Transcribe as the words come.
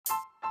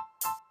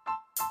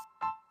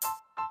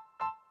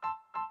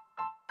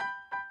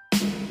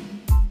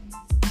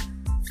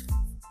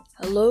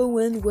Hello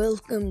and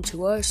welcome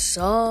to our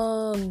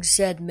song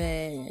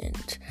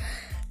segment.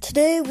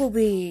 Today will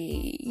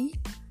be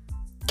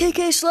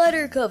KK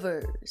Slider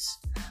covers.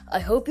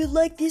 I hope you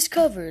like these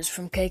covers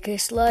from KK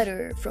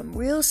Slider from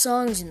real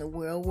songs in the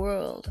real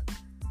world.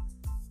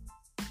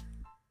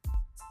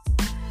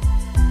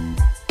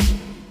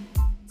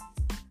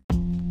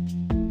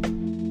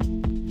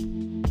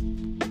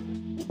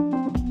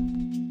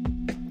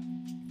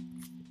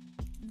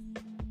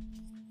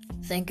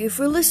 Thank you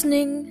for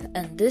listening,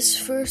 and this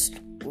first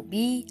will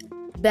be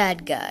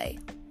Bad Guy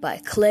by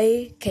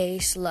Clay K.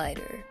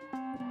 Slider.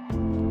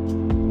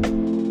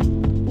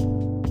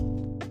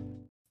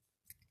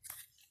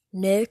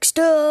 Next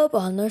up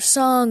on the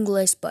song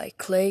list by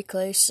Clay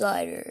K.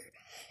 Slider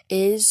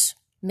is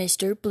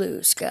Mr.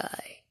 Blue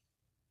Sky.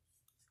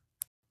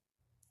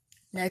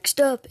 Next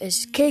up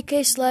is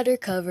KK Slider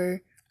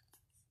cover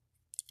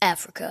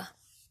Africa.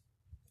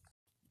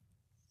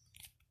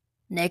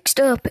 Next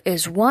up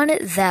is Want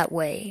It That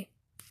Way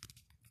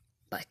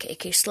by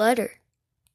KK Slider.